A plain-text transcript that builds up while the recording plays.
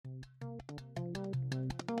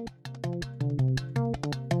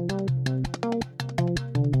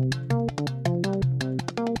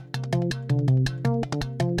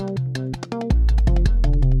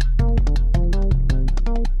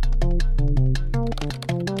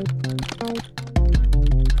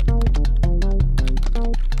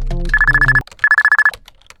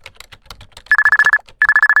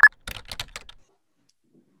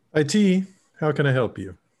IT, how can I help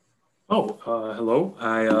you? Hello.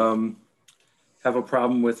 I have a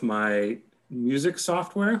problem with my music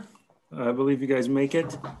software. I believe you guys make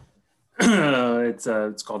it.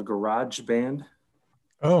 It's called Garageband.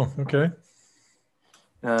 Oh, okay.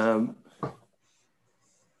 Um,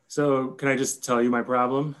 so can I just tell you my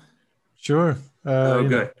problem? Sure. Oh, You know,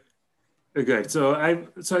 good. Good. I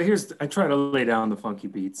try to lay down the funky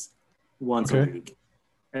beats once a okay. week,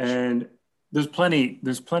 and there's plenty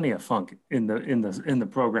of funk in the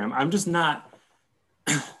program. I'm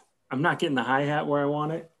not getting the hi hat where I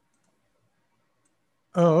want it.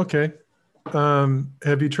 Oh, okay.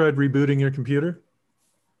 Have you tried rebooting your computer?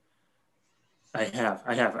 I have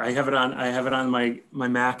it on my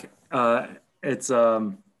Mac. It's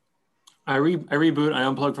I reboot, I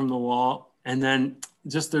unplug from the wall, and then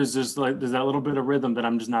there's that little bit of rhythm that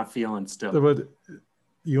I'm just not feeling So still. what,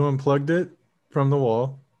 you unplugged it from the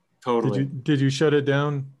wall. Did you Totally. did you shut it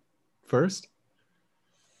down first?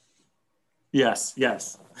 Yes,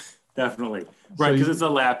 definitely. So Right, because you, it's a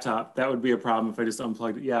laptop. That would be a problem if I just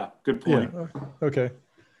unplugged it. Yeah, good yeah, point. okay.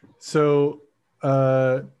 So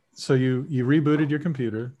uh so you rebooted your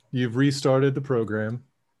computer. You've restarted the program.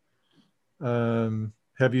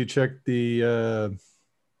 Have you checked the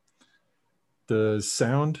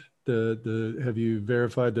sound? The have you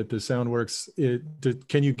verified that the sound works?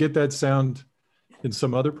 Can you get that sound in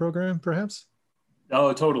some other program, perhaps?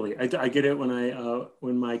 Oh, totally. I get it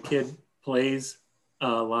when my kid plays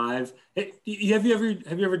live. Have you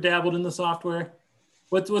ever dabbled in the software?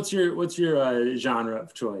 What's your genre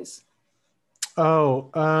of choice? Oh,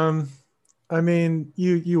 I mean,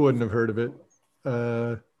 you wouldn't have heard of it.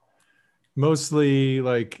 Uh, Mostly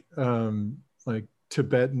like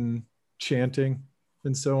Tibetan chanting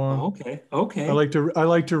and so Oh, on. okay. Okay. I like to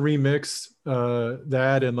remix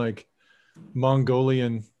that and like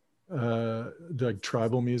Mongolian like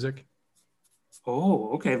tribal music.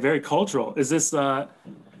 Oh, okay. Very cultural. Is this and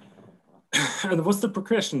what's the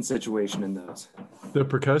percussion situation in those? The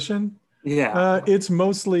percussion, Yeah. it's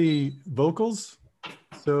mostly vocals,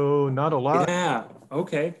 so not a lot. Yeah.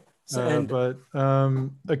 Okay. So and But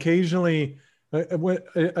occasionally,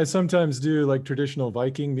 I sometimes do like traditional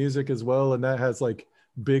Viking music as well, and that has like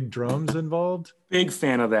big drums involved. big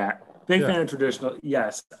fan of that. Big Yeah. fan of traditional.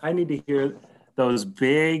 Yes. I need to hear those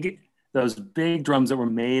big those big drums that were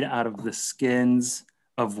made out of the skins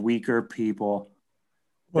of weaker people.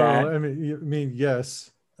 Well, That I mean,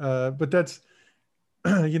 yes, but that's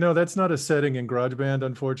that's not a setting in GarageBand.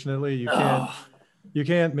 Unfortunately, oh, you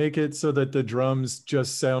can't make it so that the drums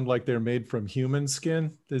just sound like they're made from human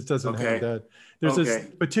skin. This doesn't have okay. that. There's this Okay.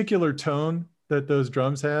 particular tone that those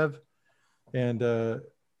drums have, and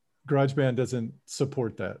GarageBand doesn't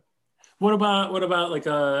support that. What about like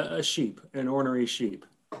a sheep, an ornery sheep?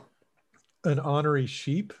 An honorary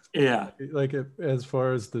sheep, Yeah. like as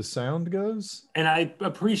far as the sound goes. And I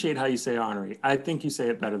appreciate how you say ornery. I think you say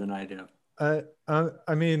it better than I do.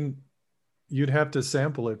 I mean, you'd have to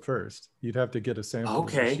sample it first. You'd have to get a sample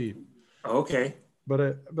of the Okay. sheep. Okay.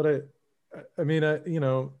 I mean,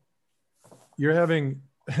 you're having.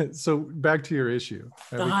 So back to your issue.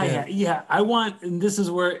 The We hi can't. hat. Yeah, I want, and this is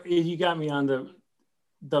where you got me on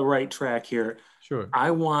the right track here. Sure.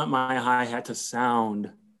 I want my hi hat to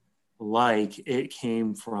sound like it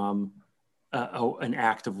came from an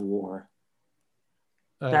act of war.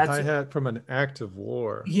 A That's hi hat from an act of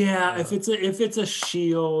war. yeah. If it's a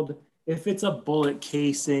shield, if it's a bullet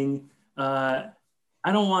casing, I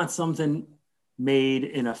don't want something made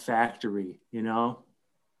in a factory. You know.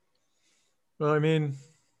 Well, I mean,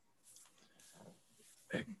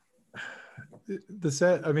 the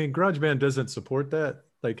set. I mean, GarageBand doesn't support that.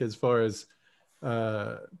 Like as far as,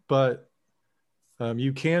 uh, but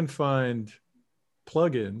you can find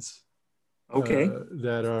plugins Okay.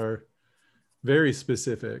 that are very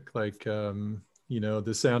specific, like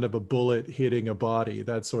the sound of a bullet hitting a body,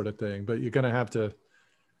 that sort of thing. But you're gonna have to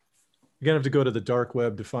go to the dark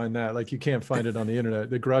web to find that. Like you can't find it on the internet.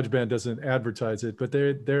 The GarageBand doesn't advertise it, but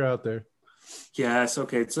they're out there. Yes.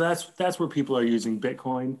 Okay. So that's where people are using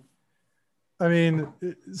Bitcoin. I mean,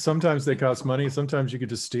 sometimes they cost money. Sometimes you could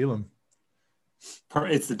just steal them.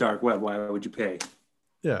 It's the dark web. Why would you pay?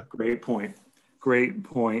 Yeah. Great point. Great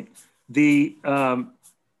point. The Now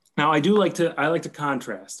I like to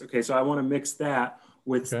contrast. Okay, so I want to mix that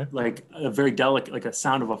with Okay. like a very delicate, like a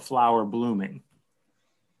sound of a flower blooming.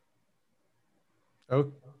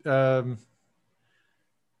 Oh, um,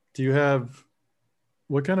 do you have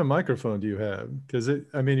what kind of microphone do you have? Because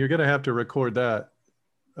I mean, you're gonna have to record that,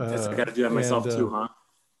 Guess I got to do that and myself too, huh?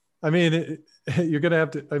 I mean, you're gonna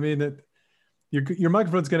have to. I mean, your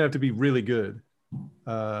microphone's gonna have to be really good.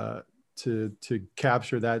 to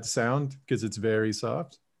capture that sound because it's very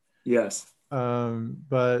soft. Yes.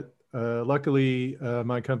 But luckily,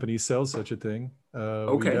 my company sells such a thing. We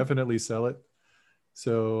Okay. definitely sell it.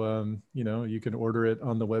 So, you can order it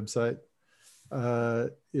on the website.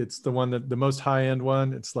 It's the most high end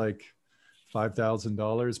one. It's like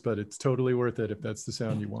 $5,000, but it's totally worth it if that's the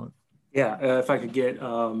sound you want. Yeah. If I could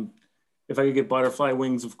get butterfly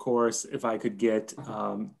wings, of course. If I could get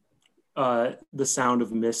the sound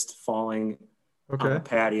of mist falling on a Okay.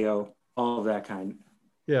 patio, all of that kind.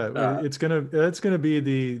 Yeah, it's gonna be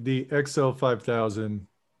the XL 5000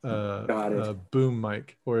 Got it. boom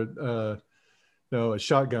mic, or no, a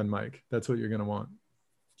shotgun mic. That's what you're gonna want.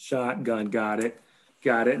 Shotgun. Got it.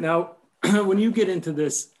 Got it. Now, when you get into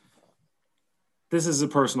this is a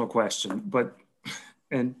personal question,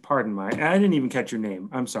 and pardon I didn't even catch your name.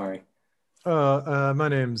 I'm sorry. My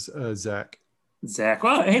name's Zach. Zach.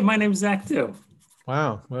 Well, hey, my name's Zach too.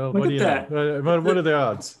 Wow. Well, Look what do at you that. know? What are the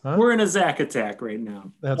odds? Huh? We're in a Zach attack right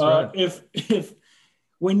now. That's right. If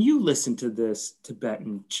when you listen to this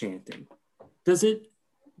Tibetan chanting, does it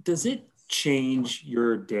change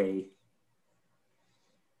your day?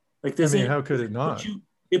 Like, how could it not?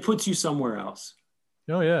 It puts you somewhere else.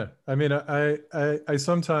 Oh yeah. I mean, I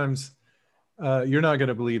sometimes, you're not going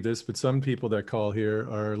to believe this, but some people that call here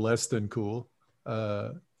are less than cool.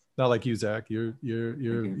 Not like you, Zach.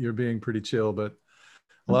 You're being pretty chill, but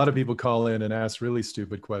a lot of people call in and ask really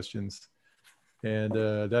stupid questions. And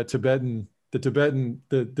the Tibetan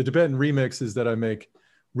remixes that I make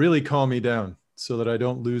really calm me down so that I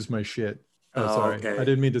don't lose my shit. Sorry. Okay. I'm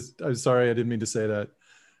sorry. I didn't mean to say that.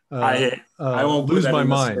 I won't lose my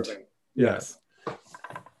mind. Yes.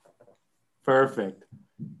 Perfect.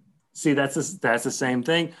 See, that's the same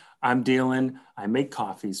thing. I make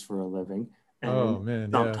coffees for a living.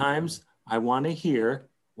 And sometimes I want to hear,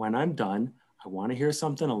 when I'm done, I want to hear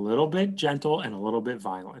something a little bit gentle and a little bit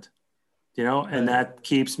violent, and that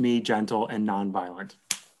keeps me gentle and non-violent.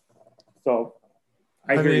 So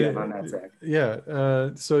I hear you on that, Zach.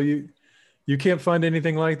 Yeah. So you can't find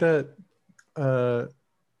anything like that.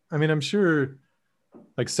 I'm sure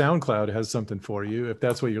like SoundCloud has something for you if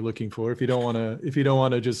that's what you're looking for. If you don't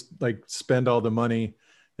want to just like spend all the money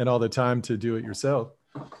and all the time to do it yourself.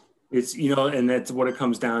 It's, and that's what it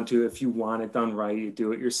comes down to. If you want it done right, you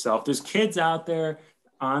do it yourself. There's kids out there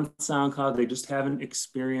on SoundCloud. They just haven't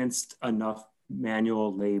experienced enough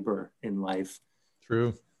manual labor in life.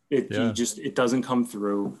 True. It doesn't come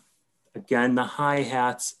through. Again, the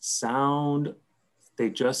hi-hats they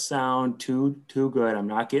just sound too good. I'm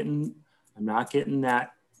not getting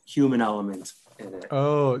that human element in it.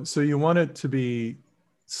 Oh, so you want it to be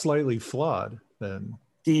slightly flawed then?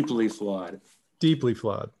 Deeply flawed.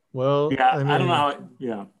 Well, yeah, I don't know how.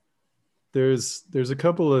 Yeah. There's a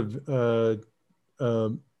couple of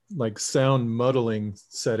like sound muddling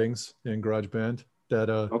settings in GarageBand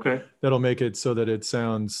that'll make it so that it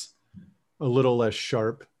sounds a little less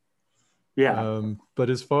sharp. Yeah. But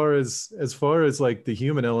as far as like the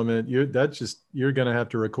human element, you're gonna have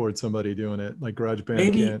to record somebody doing it. Like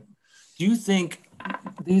GarageBand can't. Do you think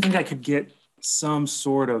I could get some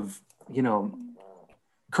sort of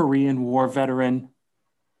Korean War veteran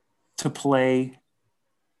to play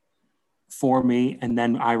for me, and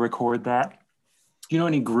then I record that? Do you know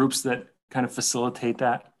any groups that kind of facilitate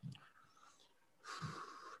that?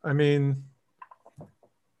 I mean,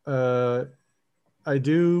 I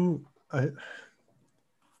do.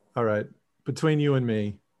 All right. Between you and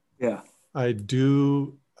me, yeah, I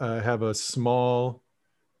do have a small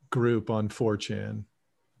group on 4chan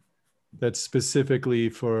that's specifically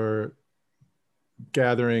for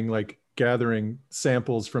gathering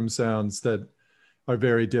samples from sounds that are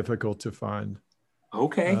very difficult to find.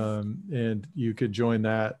 Okay. And you could join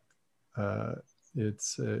that.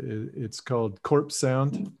 It's called Corpse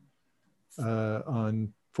Sound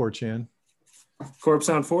on 4chan. Corpse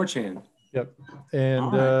Sound 4chan. Yep.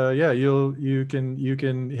 And you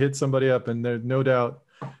can hit somebody up, and there's no doubt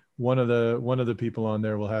one of the people on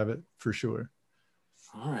there will have it for sure.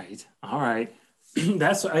 All right. I think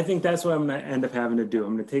that's what I'm going to end up having to do.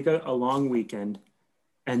 I'm going to take a long weekend,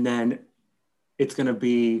 and then it's going to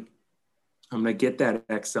be, I'm going to get that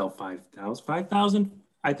XL 5,000.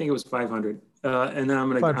 I think it was 500. And then I'm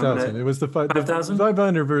going to 5,000. It was the 5,000.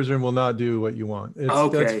 500 version will not do what you want.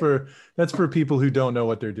 That's for people who don't know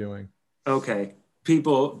what they're doing. Okay.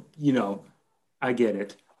 People, I get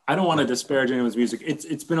it. I don't want to disparage anyone's music.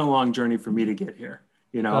 It's been a long journey for me to get here.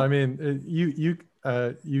 I mean, you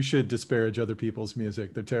should disparage other people's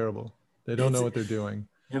music. They're terrible. They don't know what they're doing.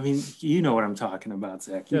 I mean, you know what I'm talking about,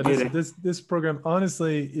 Zach. This program,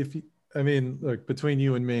 honestly, look, between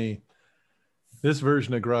you and me, this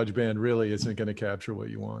version of GarageBand really isn't going to capture what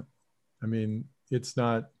you want. I mean, it's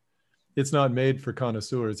not made for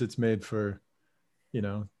connoisseurs. It's made for, you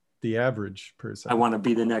know, the average person. I want to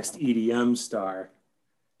be the next EDM star.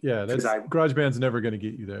 Yeah, GarageBand's never going to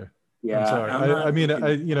get you there. Yeah, I'm sorry.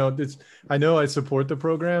 I know I support the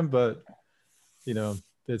program, but you know,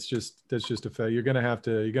 that's just a fact. You're gonna have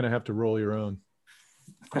to roll your own.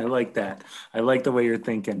 I like that. I like the way you're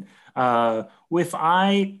thinking. If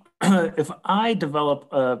I if I develop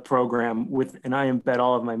a program and I embed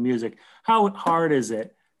all of my music, how hard is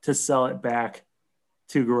it to sell it back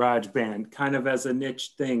to GarageBand, kind of as a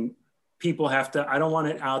niche thing? People have to. I don't want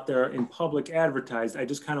it out there in public advertised. I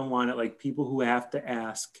just kind of want it like people who have to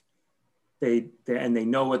ask. They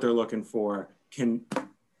know what they're looking for can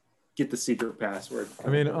get the secret password. I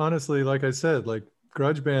mean, honestly, like I said, like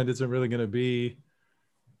GarageBand isn't really going to be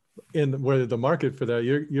in where the market for that.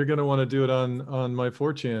 You're going to want to do it on my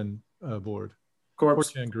 4chan board,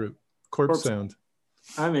 Corpse 4chan group, Corpse Sound.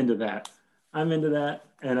 I'm into that,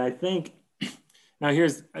 and I think now I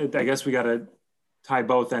guess we got to tie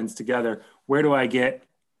both ends together. Where do I get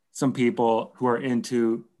some people who are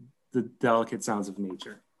into the delicate sounds of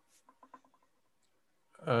nature?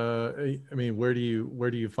 I mean, where do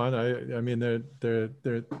you find it? I mean,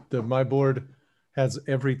 my board has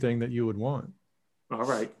everything that you would want. All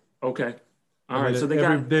right. Okay. All right. So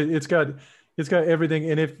it's got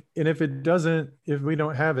everything. And if we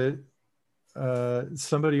don't have it,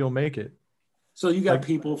 somebody will make it. So you got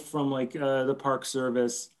people from like the Park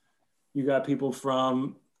Service. You got people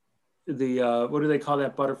from the what do they call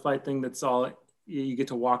that butterfly thing? That's all you get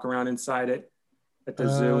to walk around inside it. At the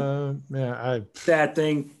zoo. That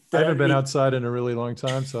thing. I haven't been outside in a really long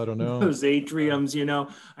time, so I don't know. Those atriums, you know.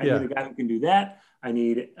 I need a guy who can do that. I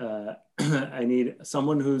need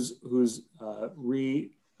someone who's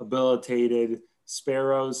rehabilitated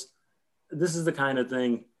sparrows. This is the kind of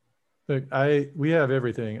thing. Look, we have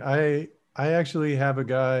everything. I actually have a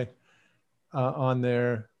guy on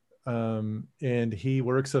there, and he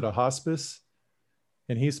works at a hospice,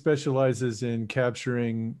 and he specializes in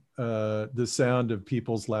capturing the sound of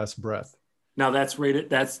people's last breath. Now that's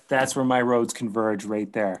rated. That's where my roads converge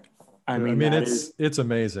right there. I mean it's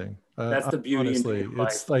amazing. That's the beauty. Honestly,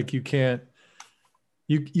 it's like you can't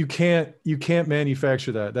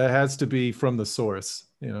manufacture that. That has to be from the source.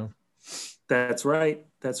 You know. That's right.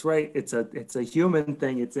 It's a human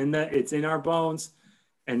thing. It's in our bones.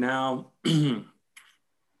 And now, you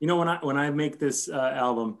know, when I make this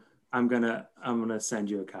album, I'm gonna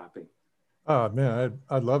send you a copy. Oh man,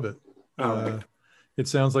 I'd love it. It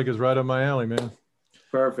sounds like it's right up my alley, man.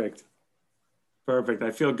 Perfect.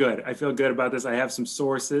 I feel good. About this. I have some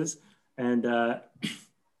sources, and I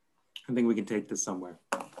think we can take this somewhere.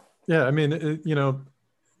 Yeah, I mean, you know,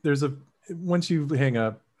 once you hang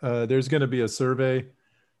up, there's going to be a survey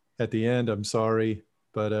at the end. I'm sorry,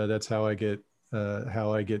 but that's how I get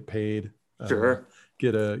paid. Sure.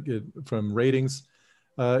 Get from ratings.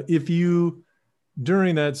 If you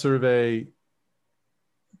during that survey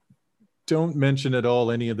don't mention at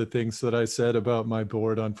all any of the things that I said about my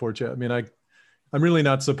board on 4chan. I mean, I'm really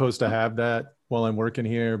not supposed to have that while I'm working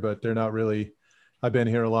here, but they're not really. I've been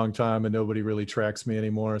here a long time and nobody really tracks me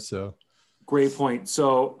anymore. So great point.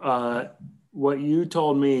 So what you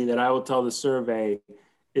told me that I will tell the survey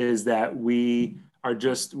is that I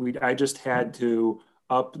just had to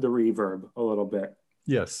up the reverb a little bit.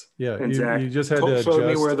 Yes. Yeah. And Zach you just had to show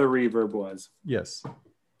me where the reverb was. Yes.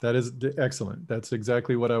 That is excellent. That's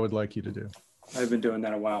exactly what I would like you to do. I've been doing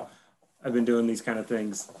that a while. I've been doing these kind of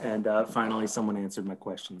things. And finally, someone answered my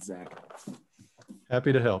question, Zach.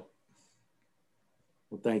 Happy to help.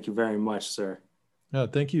 Well, thank you very much, sir. No,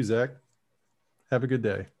 thank you, Zach. Have a good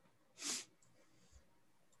day.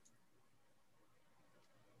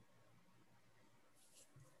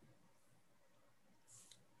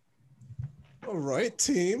 All right,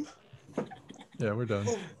 team. Yeah, we're done.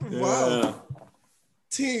 Oh, wow. Yeah.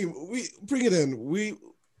 Team, we bring it in.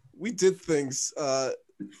 We did things.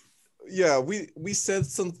 Yeah, we said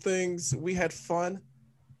some things. We had fun.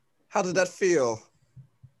 How did that feel?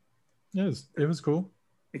 It was cool.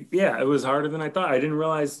 Yeah, it was harder than I thought. I didn't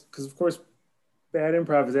realize, because of course, bad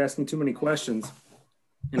improv is asking too many questions.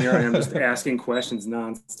 And here I am just asking questions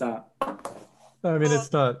nonstop. I mean,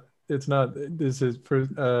 it's not, this is,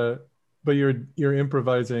 but you're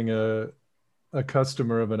improvising a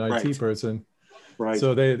customer of an IT person. Right.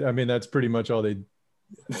 So that's pretty much all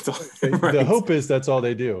that's all, right. The hope is that's all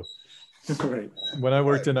they do. Right. When I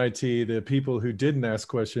worked in IT, the people who didn't ask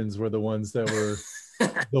questions were the ones that were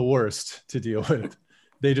the worst to deal with.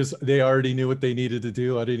 They already knew what they needed to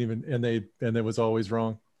do. And it was always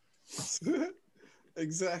wrong.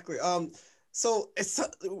 Exactly. So it's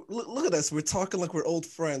look at us. We're talking like we're old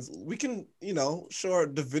friends. We can, show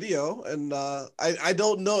the video, and I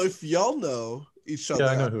don't know if y'all know each other. Yeah,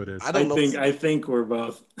 I know who it is. I don't know. I think we're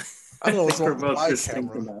both. I don't know what's we're wrong with both my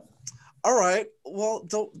distinct camera. enough. All right. Well,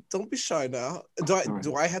 don't be shy now. Do I right.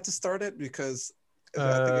 do I have to start it because?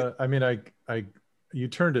 I mean, you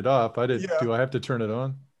turned it off. I did. Yeah. Do I have to turn it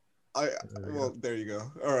on? There you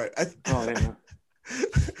go. All right. Yeah.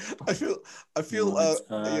 I feel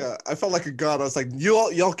yeah, I felt like a god. I was like,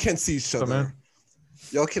 y'all can't see each other. Man.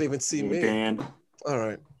 Y'all can't even see me. Dan. All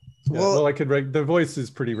right. Yeah, well, I could the voice is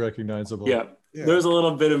pretty recognizable. Yeah. There's a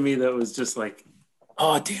little bit of me that was just like,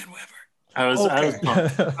 oh, Dan Weber. I was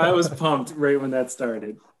pumped. I was pumped right when that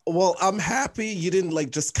started. Well, I'm happy you didn't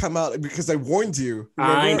like just come out because I warned you.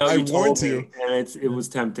 Remember? I know you warned told me, you, and it was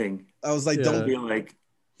tempting. I was like, don't be like,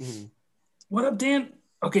 what up, Dan?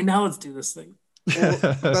 Okay, now let's do this thing. Well,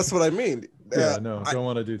 that's what I mean. Yeah, no, don't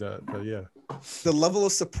want to do that, but yeah. The level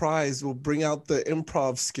of surprise will bring out the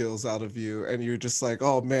improv skills out of you, and you're just like,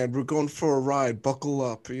 oh man, we're going for a ride. Buckle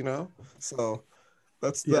up, So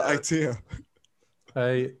that's the idea.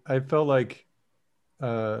 I felt like,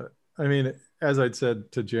 I mean, as I'd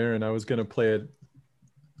said to Jaren, I was going to play it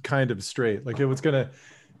kind of straight. Like it was going to,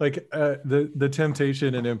 like the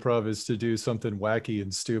temptation in improv is to do something wacky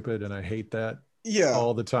and stupid, and I hate that. Yeah,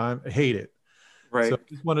 all the time. I hate it. Right. So I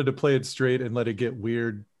just wanted to play it straight and let it get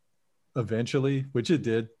weird eventually, which it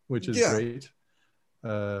did, which is great.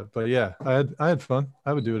 But yeah, I had fun.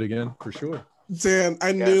 I would do it again for sure. Dan,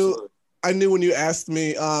 I knew when you asked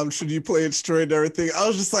me, should you play it straight and everything, I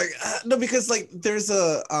was just like, no, because like there's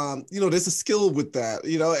a there's a skill with that,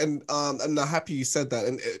 and I'm not happy you said that.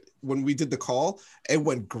 And when we did the call, it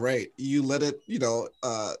went great. You let it,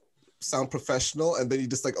 sound professional, and then you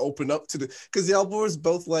just like open up to because the album was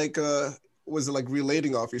both like was like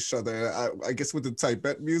relating off each other. I guess with the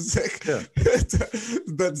Tibet music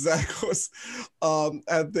that Zach was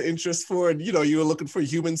had the interest for, and you were looking for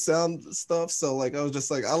human sound stuff. So like I was just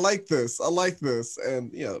like, I like this,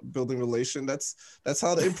 and building relation. That's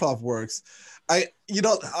how the improv works. I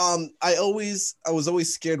was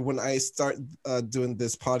always scared when I start doing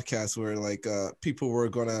this podcast where like people were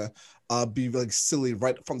gonna be like silly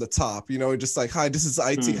right from the top, just like, hi, this is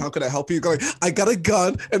IT. How can I help you? Going, I got a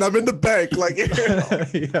gun and I'm in the bank. Like,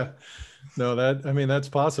 yeah, no, that's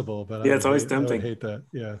possible, but it's always tempting. I hate that.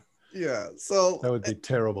 Yeah. So that would be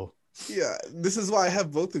terrible. Yeah, this is why I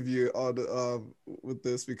have both of you on with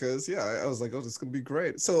this, because I was like, oh, this is gonna be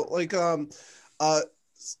great. So like,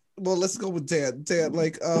 well, let's go with Dan. Dan,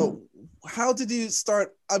 like, how did you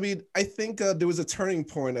start? I mean, I think there was a turning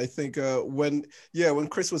point. I think when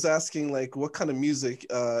Chris was asking like what kind of music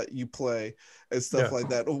you play and stuff like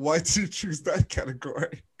that. Why did you choose that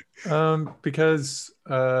category? Because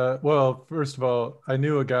well, first of all, I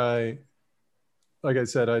knew a guy. Like I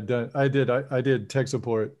said, I did tech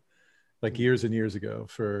support like years and years ago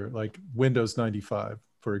for like Windows 95.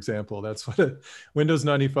 For example, that's what Windows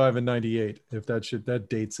 95 and 98, if that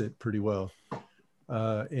dates it pretty well.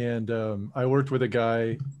 And I worked with a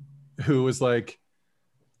guy who was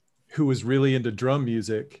really into drum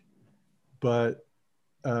music, but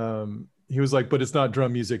he was like, but it's not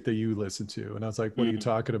drum music that you listen to. And I was like, what are you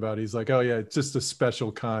talking about? He's like, oh yeah, it's just a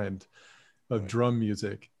special kind of drum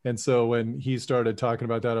music. And so when he started talking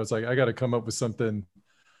about that, I was like, I got to come up with something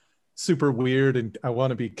super weird, and I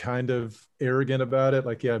want to be kind of arrogant about it.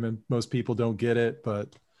 Like, yeah, I mean, most people don't get it,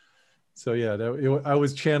 but so yeah, I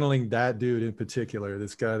was channeling that dude in particular.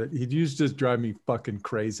 This guy that he used to just drive me fucking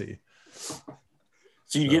crazy. So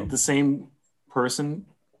you get the same person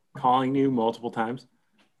calling you multiple times?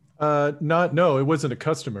 No, it wasn't a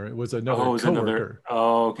customer. It was another coworker.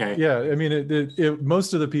 Oh, okay. Yeah, I mean,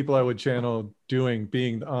 most of the people I would channel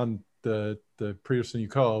being on the person you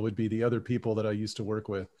call would be the other people that I used to work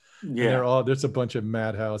with. Yeah, there's a bunch of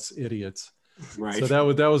madhouse idiots. Right. So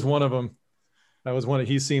that was one of them.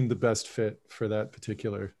 He seemed the best fit for that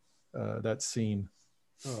particular that scene.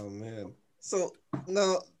 Oh man. So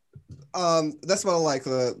now that's what I like.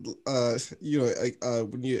 When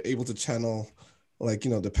you're able to channel like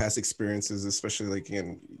the past experiences, especially like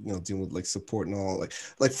dealing with like support and all.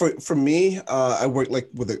 Like for me, I work like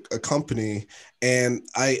with a company, and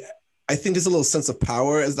I think there's a little sense of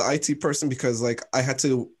power as the IT person, because like I had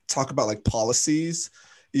to talk about like policies,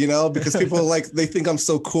 because people like, they think I'm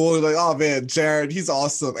so cool. They're like, oh man, Jaren, he's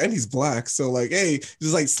awesome. And he's black. So like, hey,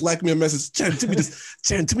 just like slack me a message. Jaren,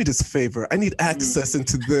 do me this favor. I need access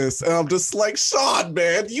into this. And I'm just like, Sean,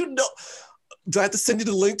 man, do I have to send you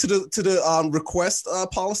the link to the request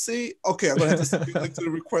policy? Okay, I'm gonna have to send you the link to the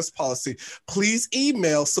request policy. Please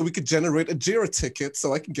email so we could generate a Jira ticket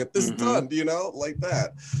so I can get this done, you know, like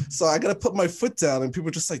that. So I gotta put my foot down, and people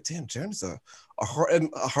are just like, damn, Jaren's a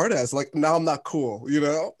hard ass. Like, now I'm not cool, you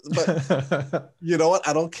know? But you know what?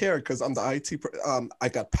 I don't care because I'm the IT I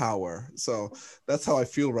got power. So that's how I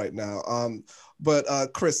feel right now.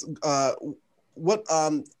 But Chris, what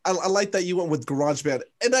I like that you went with GarageBand,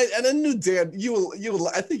 and I knew Dan,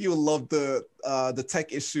 I think you will love the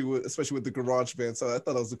tech issue, especially with the GarageBand. So I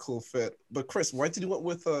thought it was a cool fit. But Chris, why did you went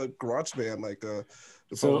with GarageBand, like the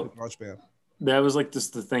GarageBand? That was like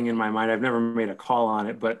just the thing in my mind. I've never made a call on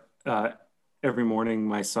it, but every morning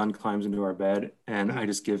my son climbs into our bed and I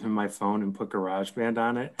just give him my phone and put GarageBand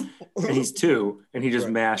on it. And he's 2 and he just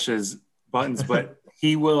mashes buttons, but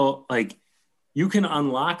he will, like, you can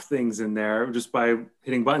unlock things in there just by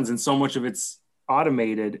hitting buttons, and so much of it's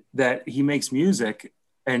automated that he makes music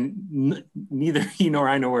and neither he nor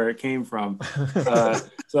I know where it came from.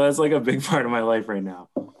 So that's like a big part of my life right now.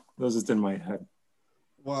 Those just in my head.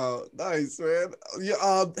 Wow, nice, man.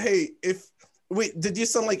 Yeah. Hey, did your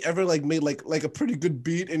son like ever like made like a pretty good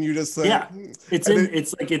beat and you just like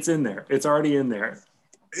it's in there. It's already in there.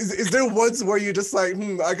 Is there ones where you just like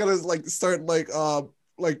I gotta like start like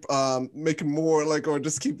making more, like, or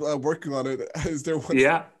just keep working on it? Is there one?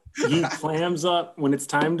 Yeah, he clams up when it's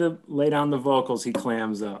time to lay down the vocals. He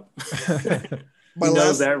clams up. He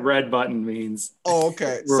knows that red button means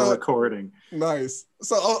okay, we're recording. Nice.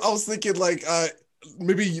 So I was thinking like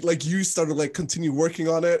maybe like you started like continue working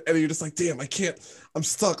on it and you're just like, damn, I can't, I'm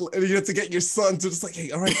stuck, and you have to get your son to just like,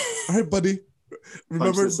 hey, all right buddy,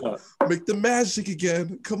 remember, make the magic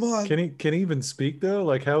again, come on. Can he even speak though?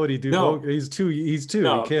 Like, how would he do? No. He's two.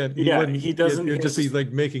 No. He can't. He doesn't. He's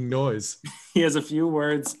like making noise. He has a few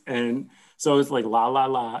words, and so it's like la la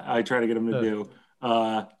la. I try to get him to do,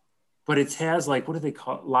 but it has like, what do they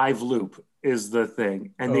call it? Live loop is the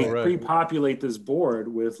thing, and they pre-populate this board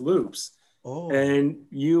with loops, and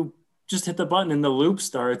you just hit the button and the loop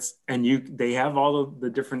starts, and they have all of the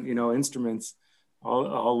different instruments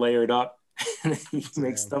all layered up, and he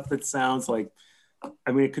makes stuff that sounds like,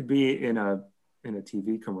 I mean, it could be in a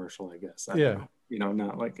TV commercial, I guess. I don't know.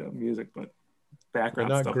 Not like a music, but background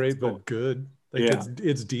not stuff. great, but good. Like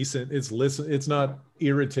it's decent. It's not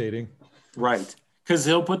irritating. Right. Because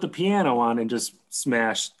he'll put the piano on and just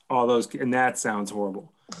smash all those, and that sounds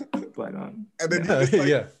horrible. But and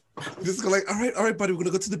then just go like, all right, buddy, we're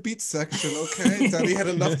gonna go to the beat section, okay? Daddy had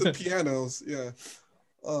enough of the pianos,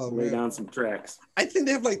 lay down some tracks. I think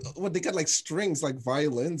they have like they got like strings, like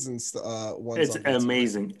violins and ones. It's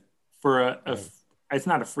amazing for it's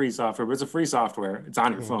not a free software, but it's a free software. It's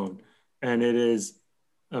on your phone, and it is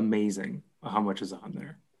amazing how much is on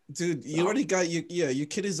there. Dude, you already got your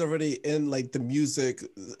kid is already in like the music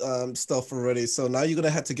stuff already. So now you're gonna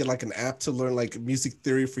have to get like an app to learn like music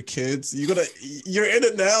theory for kids. You're in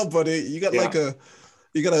it now, buddy. You got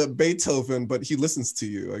you got a Beethoven, but he listens to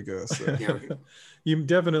you, I guess. So. You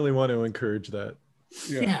definitely want to encourage that.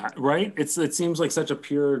 Yeah, right? It seems like such a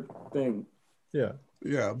pure thing. Yeah.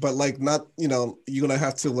 Yeah, but like not, you're gonna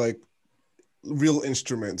have to like real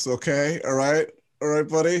instruments, okay? All right,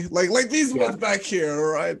 buddy. Like these ones back here,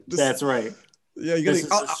 all right? That's right. Yeah, you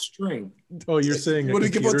got a string. Oh, you're saying a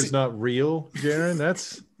computer's not real, Jaren?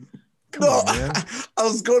 That's come on, man. I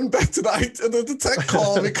was going back to the tech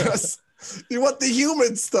call because you want the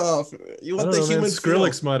human stuff. You want the human.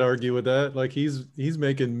 Skrillex might argue with that. Like he's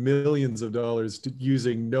making millions of dollars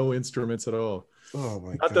using no instruments at all. Oh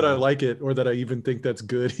my God. Not that I like it or that I even think that's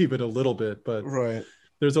good, even a little bit, but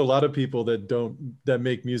there's a lot of people that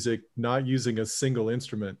make music not using a single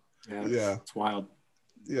instrument. Yeah. It's wild.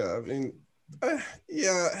 Yeah. I mean,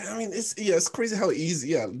 it's crazy how easy.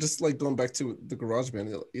 Yeah. Just like going back to the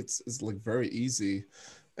GarageBand, it's like very easy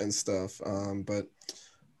and stuff. But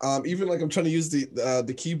even like I'm trying to use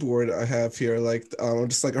the keyboard I have here. Like I'm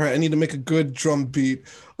just like, all right, I need to make a good drum beat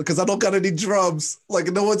because I don't got any drums. Like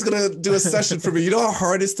no one's gonna do a session for me. You know how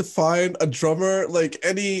hard it is to find a drummer? Like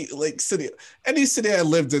any city I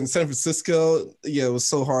lived in, San Francisco, it was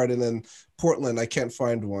so hard. And then Portland, I can't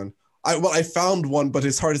find one. I found one, but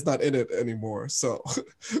his heart is not in it anymore. So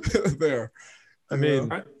there. I mean,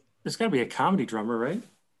 there's got to be a comedy drummer, right?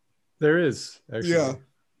 There is actually. Yeah.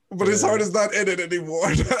 But his heart is not in it anymore.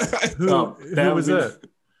 Who was that?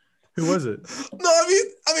 Who was it? No, I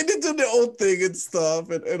mean, they do their own thing and stuff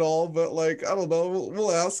and all, but like, I don't know.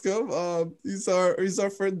 We'll ask him. He's our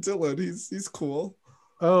friend Dylan. He's cool.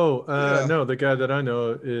 Oh, no, the guy that I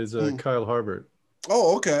know is Kyle Harbert.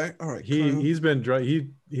 Oh, okay, all right. He's been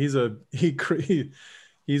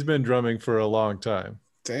he's been drumming for a long time.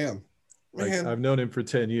 Damn. Like Man. I've known him for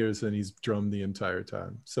 10 years and he's drummed the entire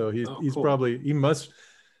time. So he's cool. probably, he must,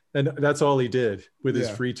 and that's all he did with his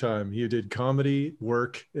Yeah. free time. He did comedy,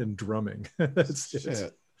 work, and drumming. That's it.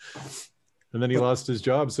 Shit. And then he lost his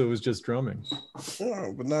job, so it was just drumming.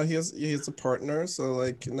 Oh, but now he has a partner, so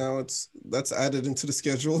like now that's added into the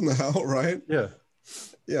schedule now, right? Yeah.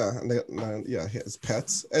 Yeah, yeah, he has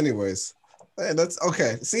pets. Anyways, man, that's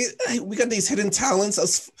okay. See, we got these hidden talents,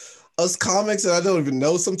 us comics, that I don't even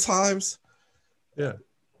know sometimes. Yeah.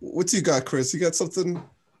 What you got, Chris? You got something?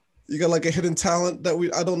 You got like a hidden talent that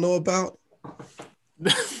I don't know about?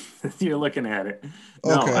 You're looking at it.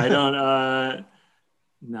 No, Okay. I don't.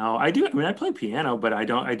 No, I do. I mean, I play piano, but I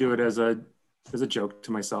don't. I do it as a joke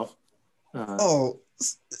to myself.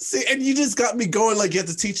 See, and you just got me going. Like, you have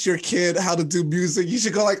to teach your kid how to do music. You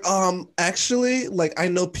should go like, actually, like, I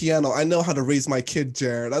know piano. I know how to raise my kid,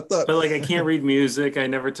 Jared. I thought, but like, I can't read music. I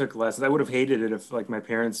never took lessons. I would have hated it if like my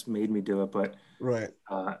parents made me do it, but right.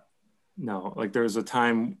 No. Like, there was a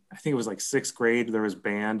time, I think it was like 6th grade. There was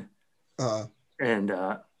band, and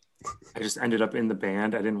I just ended up in the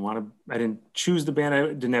band. I didn't choose the band. I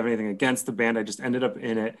didn't have anything against the band. I just ended up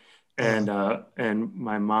in it. And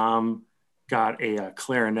my mom got a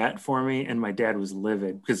clarinet for me, and my dad was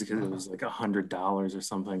livid because it was like $100 or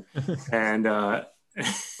something. And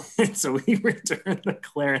so we returned the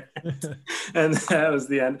clarinet, and that was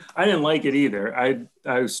the end. I didn't like it either.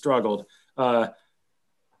 I struggled.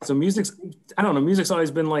 So music's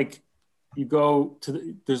always been like, you go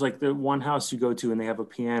to there's like the one house you go to and they have a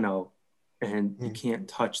piano and you can't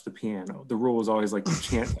touch the piano. The rule was always like, you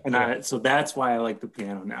can't. So that's why I like the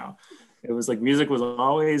piano now. It was like, music was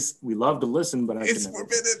always, we love to listen, but it's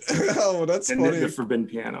forbidden. Oh, that's funny. The forbidden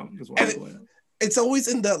piano is what I play. It's always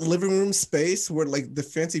in that living room space where like the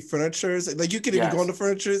fancy furniture is, like you can even go on the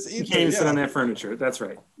furniture. You can't even sit on that furniture. That's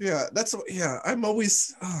right. Yeah, I'm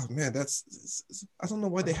always, oh man, I don't know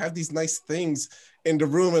why they have these nice things in the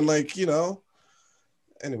room and like,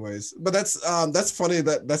 anyways, but that's funny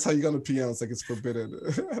that's how you got on the piano. It's like it's forbidden.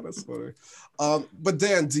 That's funny. But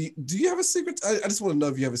Dan, do you have a secret? I just want to know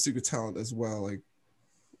if you have a secret talent as well. Like,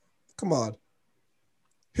 come on,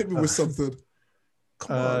 hit me with something.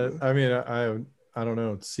 Come on. I mean, I don't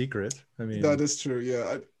know. It's secret. I mean, that is true.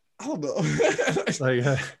 Yeah, I don't know. Like,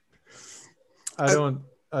 I don't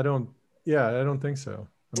think so.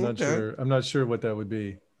 I'm not sure. I'm not sure what that would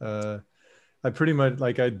be. I pretty much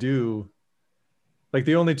like I do. Like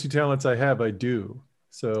the only 2 talents I have, I do.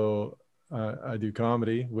 So I do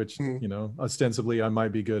comedy, which ostensibly I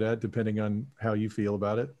might be good at, depending on how you feel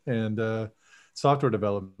about it, and software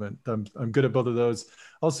development. I'm good at both of those.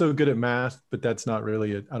 Also good at math, but that's not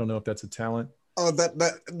really I don't know if that's a talent. Oh,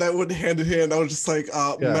 that went hand in hand. I was just like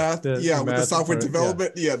math, with the software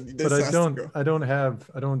development, But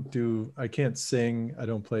I can't sing. I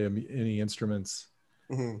don't play any instruments.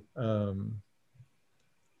 Dude,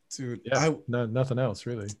 nothing else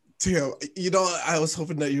really. Damn, I was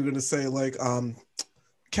hoping that you were gonna say like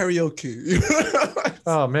karaoke.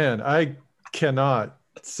 Oh man, I cannot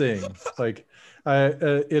sing. Like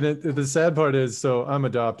the sad part is, so I'm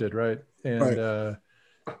adopted, right? And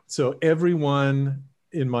so everyone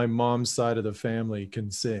in my mom's side of the family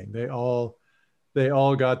can sing. They all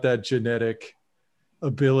got that genetic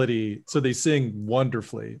ability, so they sing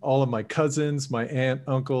wonderfully. All of my cousins, my aunt,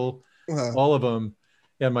 uncle, all of them.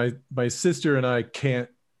 And my sister and I can't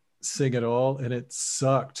sing at all. And it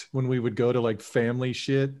sucked when we would go to like family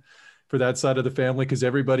shit for that side of the family, because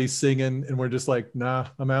everybody's singing and we're just like, nah,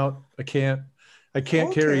 I'm out. I can't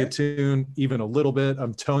carry a tune even a little bit.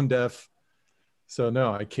 I'm tone deaf. So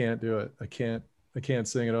no, I can't do it. I can't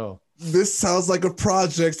sing at all. This sounds like a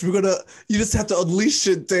project. You just have to unleash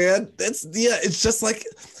it, Dan. It's just like,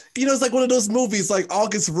 it's like one of those movies like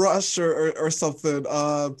August Rush or something.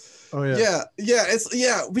 We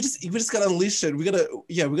just gotta unleash it. We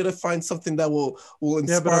gotta find something that will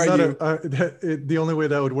inspire you. The only way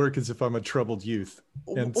that would work is if I'm a troubled youth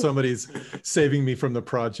and somebody's saving me from the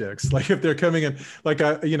projects. Like if they're coming in, like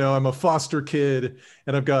I'm a foster kid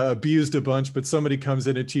and I've got abused a bunch, but somebody comes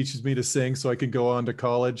in and teaches me to sing so I can go on to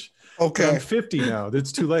college. Okay, but I'm 50 now.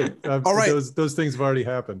 It's too late. All right, those things have already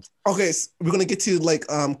happened. Okay, so we're gonna get to like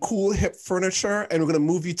cool hip furniture, and we're gonna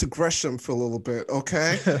move you to Gresham for a little bit.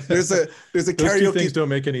 Okay, there's a those karaoke. Two things don't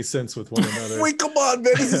make any sense with one another. Wait, come on,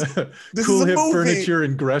 man. This cool is a hip movie. Furniture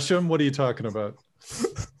in Gresham. What are you talking about?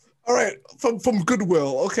 All right, from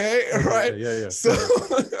Goodwill. Okay, all right. Yeah. So,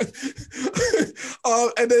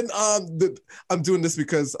 and then I'm doing this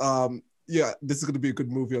because yeah, this is gonna be a good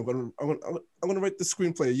movie. I'm gonna write the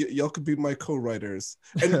screenplay. Y'all could be my co-writers.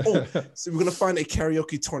 And so we're gonna find a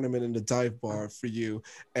karaoke tournament in the dive bar for you,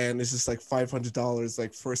 and it's just like $500,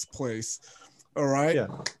 like first place. All right. Yeah.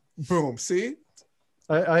 Boom. See,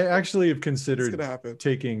 I actually have it's considered gonna happen.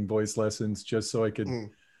 taking voice lessons just so I could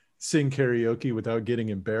sing karaoke without getting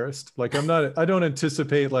embarrassed. Like I don't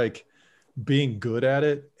anticipate like being good at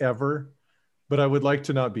it ever, but I would like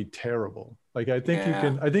to not be terrible. Like I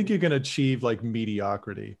think you can achieve like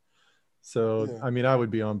mediocrity. So I mean, I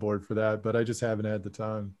would be on board for that, but I just haven't had the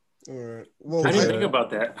time. All right. Well, I didn't think about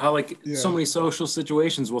that. How like so many social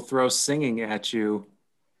situations will throw singing at you.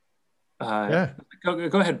 Go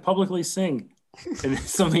ahead, publicly sing. And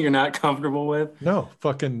it's something you're not comfortable with. No,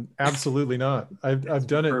 fucking absolutely not. I've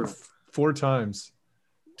done it 4 times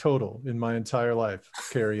total in my entire life,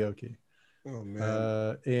 karaoke. Oh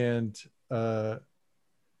man. And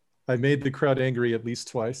I made the crowd angry at least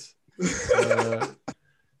twice.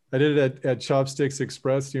 I did it at Chopsticks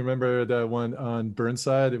Express. Do you remember that one on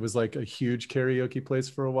Burnside? It was like a huge karaoke place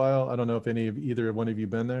for a while. I don't know if either one of you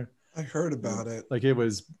been there. I heard about it. Like it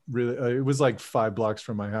was really, it was like 5 blocks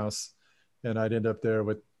from my house, and I'd end up there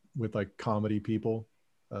with like comedy people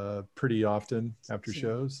pretty often after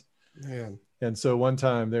shows. Man. And so one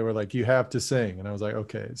time they were like, "You have to sing," and I was like,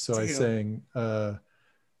 "Okay." So I sang the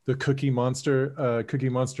Cookie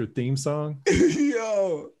Monster theme song.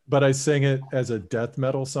 Yo. But I sang it as a death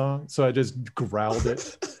metal song, so I just growled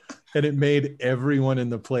it, and it made everyone in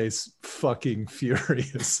the place fucking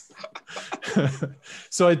furious.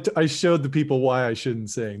 So I showed the people why I shouldn't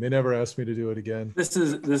sing. They never asked me to do it again. This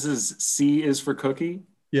is C is for cookie.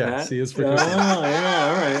 Yeah, C is for cookie. Oh yeah,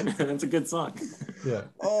 all right. That's a good song. Yeah.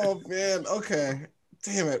 Oh man. Okay.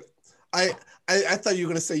 Damn it. I thought you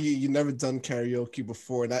were gonna say you never done karaoke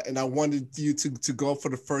before, and I wanted you to go for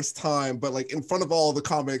the first time, but like in front of all the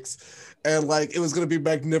comics, and like it was gonna be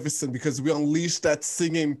magnificent because we unleashed that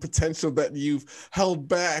singing potential that you've held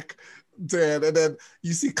back, Dan. And then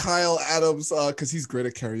you see Kyle Adams, because he's great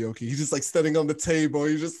at karaoke. He's just like standing on the table.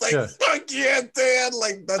 He's just like, fuck yeah, Dan.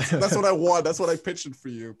 Like that's what I want. That's what I pictured for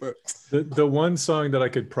you. But the one song that I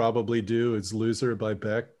could probably do is "Loser" by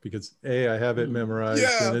Beck, because I have it memorized,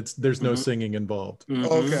 and there's no singing involved.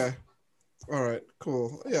 Okay. All right,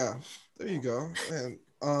 cool. Yeah, there you go. And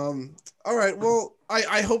all right. Well,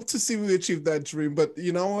 I hope to see we achieve that dream, but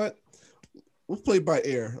you know what? We'll play by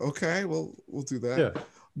ear. Okay, we'll do that. Yeah.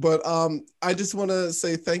 But I just want to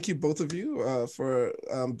say thank you, both of you, for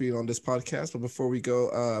being on this podcast. But before we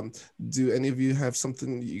go, do any of you have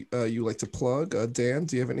something you like to plug? Dan,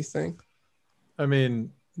 do you have anything? I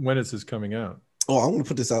mean, when is this coming out? Oh, I'm gonna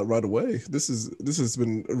put this out right away. This has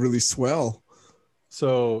been really swell.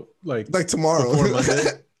 So like tomorrow, before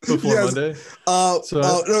Monday. Before Monday. No,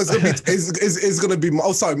 it's gonna be.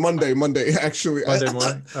 Oh, sorry, Monday. Actually, Monday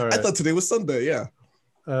morning. All right. I thought today was Sunday. Yeah.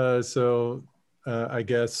 So I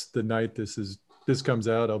guess the night this comes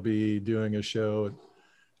out, I'll be doing a show at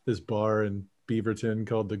this bar in Beaverton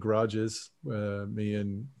called The Garages. Me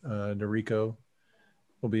and Noriko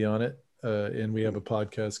will be on it, and we have a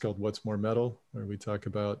podcast called What's More Metal, where we talk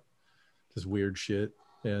about just weird shit,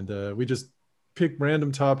 and we just pick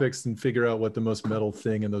random topics and figure out what the most metal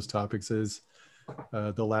thing in those topics is.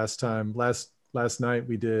 Last night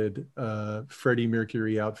we did Freddie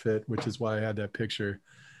Mercury outfit, which is why I had that picture,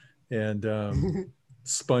 and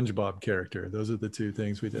SpongeBob character. Those are the 2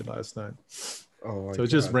 things we did last night. Oh, so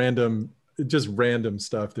just random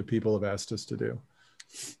stuff that people have asked us to do.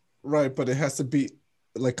 Right, but it has to be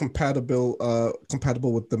like compatible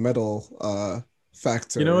with the metal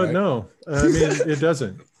factor. You know what? Right? No, I mean it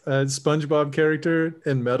doesn't. SpongeBob character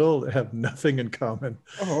and metal have nothing in common.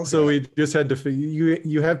 Oh, okay. So we just had to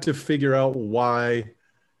you have to figure out why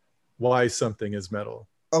something is metal.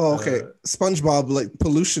 Oh, okay. SpongeBob, like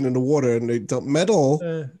pollution in the water, and they dump metal.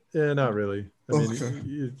 Yeah, not really. I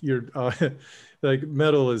mean, you're like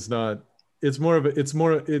metal is not. It's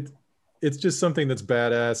just something that's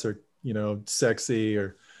badass or sexy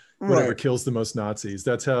or whatever kills the most Nazis.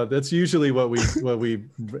 That's usually how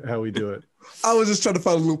we do it. I was just trying to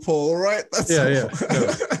find a loophole, right? No.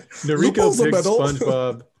 Noriko picks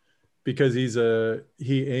SpongeBob because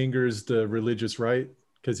he angers the religious right,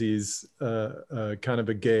 because he's kind of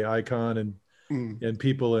a gay icon, and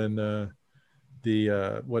people in the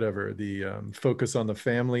focus on the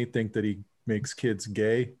family think that he makes kids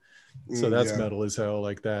gay. So that's metal as hell,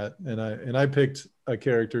 like that. And I picked a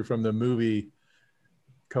character from the movie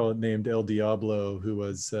named El Diablo, who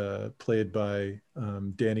was played by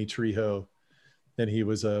Danny Trejo, and he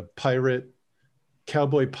was a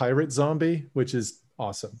cowboy pirate zombie, which is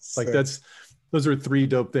awesome. Sick. Like those are three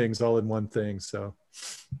dope things all in one thing. So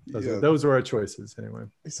those are our choices anyway.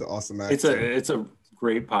 It's an awesome actor. It's a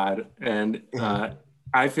great pod, and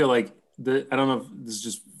I feel like I don't know if this is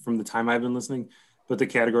just from the time I've been listening, but the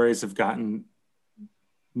categories have gotten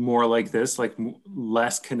more like this, like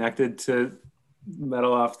less connected to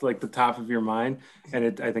metal off like the top of your mind,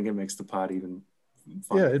 and I think it makes the pod even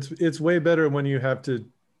fun. Yeah, it's way better when you have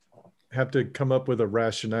to come up with a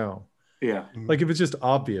rationale. Yeah, like if it's just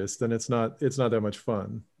obvious, then it's not that much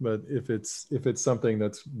fun. But if it's something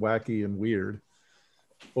that's wacky and weird,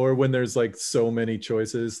 or when there's like so many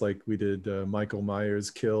choices, like we did Michael Myers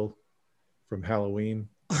Kill from Halloween,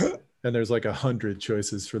 and there's like 100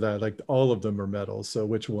 choices for that. Like all of them are metal. So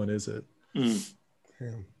which one is it?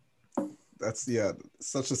 Damn. That's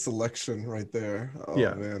such a selection right there. Oh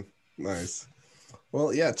man, nice.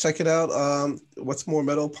 Well, yeah, check it out. What's More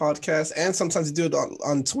Metal podcast, and sometimes you do it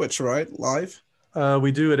on Twitch, right? Live.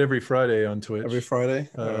 We do it every Friday on Twitch. Every Friday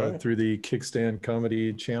through the Kickstand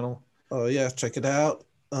Comedy channel. Oh yeah, check it out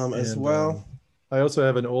as well. I also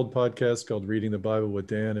have an old podcast called Reading the Bible with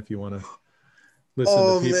Dan. If you want to listen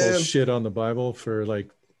to people shit on the Bible for like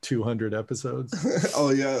 200 episodes. Oh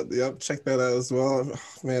yeah, yep. Check that out as well.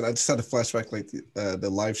 Man, I just had a flashback like the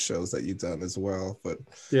live shows that you've done as well. But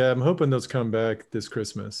yeah, I'm hoping those come back this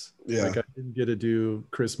Christmas. Yeah, like I didn't get to do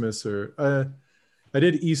Christmas or I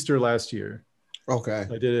did Easter last year. Okay,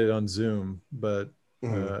 I did it on Zoom, but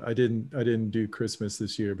I didn't do Christmas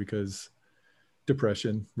this year because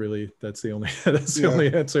depression. Really, that's the only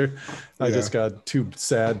only answer. I just got too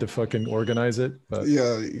sad to fucking organize it. But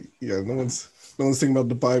no one's thinking about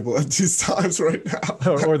the Bible at these times right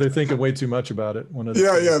now. or they're thinking way too much about it.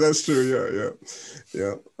 That's true.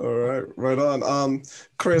 Yeah. All right on.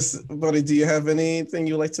 Chris, buddy, do you have anything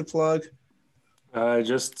you like to plug?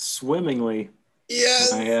 Just swimmingly.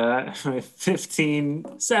 Yes. My 17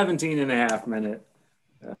 and a half minute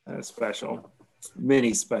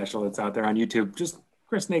mini special that's out there on YouTube. Just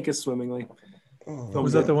Chris Nakis swimmingly.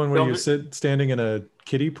 Was that the one where you standing in a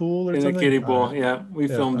kiddie pool or something? In a kiddie pool, yeah. We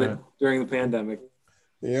filmed it during the pandemic.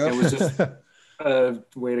 Yeah. It was just a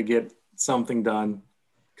way to get something done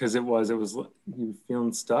because it was you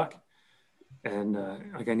feeling stuck and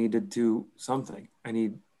like I need to do something. I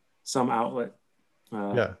need some outlet.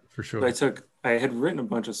 Yeah, for sure. So I had written a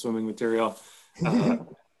bunch of swimming material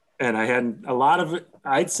and I had a lot of it.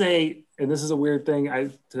 I'd say, and this is a weird thing. I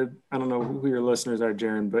don't know who your listeners are,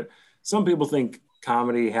 Jaren, but some people think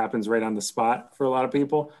comedy happens right on the spot for a lot of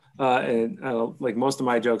people. Like most of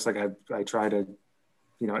my jokes, like I try to,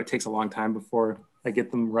 it takes a long time before I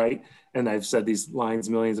get them right. And I've said these lines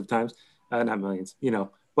millions of times, not millions,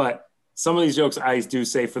 but some of these jokes I do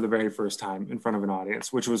say for the very first time in front of an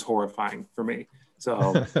audience, which was horrifying for me.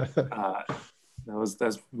 So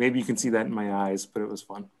that's maybe you can see that in my eyes, but it was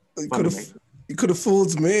fun. You could have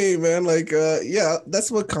fooled me, man. Like,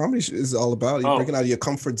 that's what comedy is all about. You're breaking out of your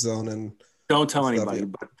comfort zone and don't tell anybody.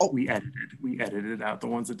 But we edited out the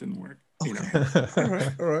ones that didn't work.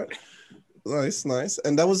 Okay. All right. Nice.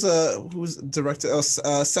 And that was who's directed?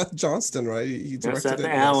 Seth Johnston, right? He directed Seth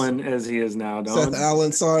Allen, as he is now. Seth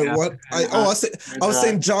Allen. Sorry, what? I was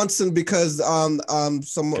saying Johnson because a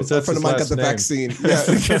friend of mine got the vaccine.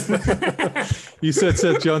 Yeah. You said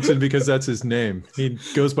Seth Johnson because that's his name. He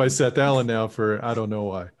goes by Seth Allen now for I don't know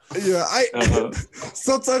why. Yeah,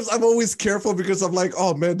 sometimes I'm always careful because I'm like,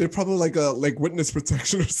 oh man, they're probably like witness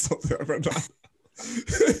protection or something. I don't know.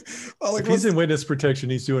 If he's in witness protection,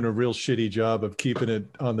 he's doing a real shitty job of keeping it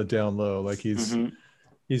on the down low. Like he's doing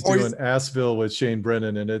Assville with Shane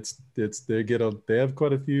Brennan, and they have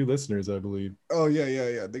quite a few listeners, I believe. Oh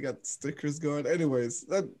yeah. They got stickers going. Anyways,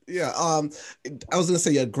 I was gonna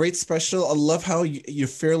say great special. I love how you're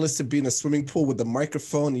fearless to be in a swimming pool with the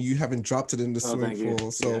microphone and you haven't dropped it in the swimming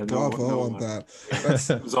pool. So bravo on that.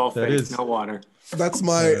 It was all fake, no water. That's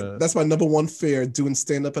my number one fear, doing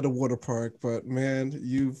stand up at a water park. But man,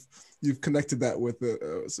 you've connected that with it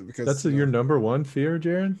because that's your number one fear,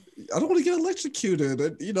 Jaren. I don't want to get electrocuted.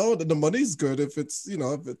 The money's good if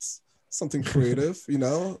it's something creative. I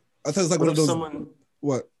thought it was like one of those.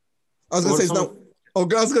 What? I was gonna say no. Oh,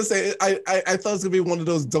 I was gonna say I thought it was gonna be one of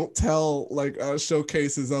those don't tell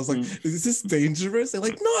showcases. I was like, is this dangerous? They're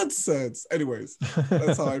like nonsense. Anyways,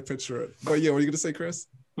 that's how I picture it. But yeah, what are you gonna say, Chris?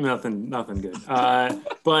 Nothing good.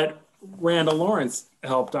 But Randall Lawrence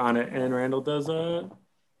helped on it, and Randall does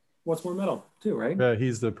What's More Metal too, right? Yeah,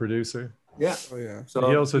 he's the producer. Yeah. Oh yeah. So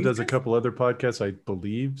he also does a couple other podcasts, I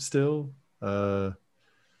believe. Still, they're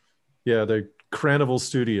Cranival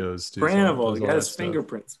Studios. Cranival, he has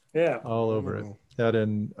fingerprints. Yeah, all over it. That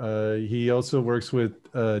and he also works with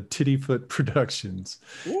Tittyfoot Productions,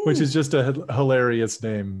 which is just a hilarious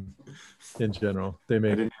name. in general. They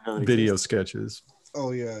make didn't know that video existed. sketches.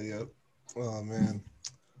 Oh yeah, yeah. Oh man.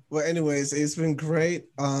 Well, anyways, it's been great.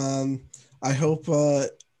 I hope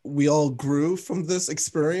we all grew from this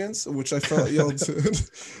experience, which I felt y'all did.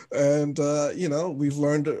 And you know, we've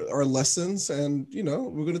learned our lessons, and you know,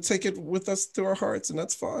 we're gonna take it with us to our hearts, and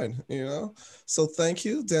that's fine. You know. So thank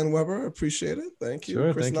you, Dan Weber. Appreciate it. Thank you,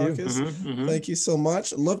 Sure, Chris thank you. Nakis. Thank you so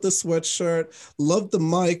much. Love the sweatshirt. Love the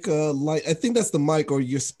mic. Light. I think that's the mic or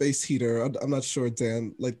your space heater. I'm not sure,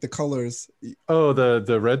 Dan. Like the colors. Oh,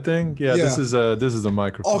 the red thing? Yeah, Yeah. this is a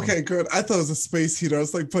microphone. Okay, good. I thought it was a space heater. I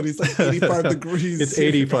was like, but it's like 85 degrees. It's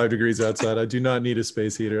 85 degrees outside. I do not need a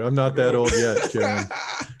space heater. I'm not that old yet, Jaren.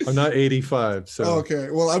 I'm not 85. So Okay.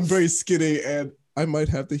 Well, I'm very skinny and I might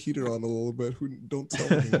have the heater on a little bit. Who don't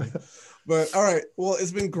tell anyone. But all right. Well,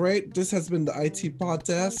 it's been great. This has been the IT Pod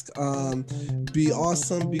Desk. Be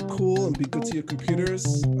awesome, be cool, and be good to your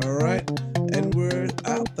computers. All right. And we're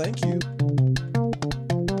out. Thank you.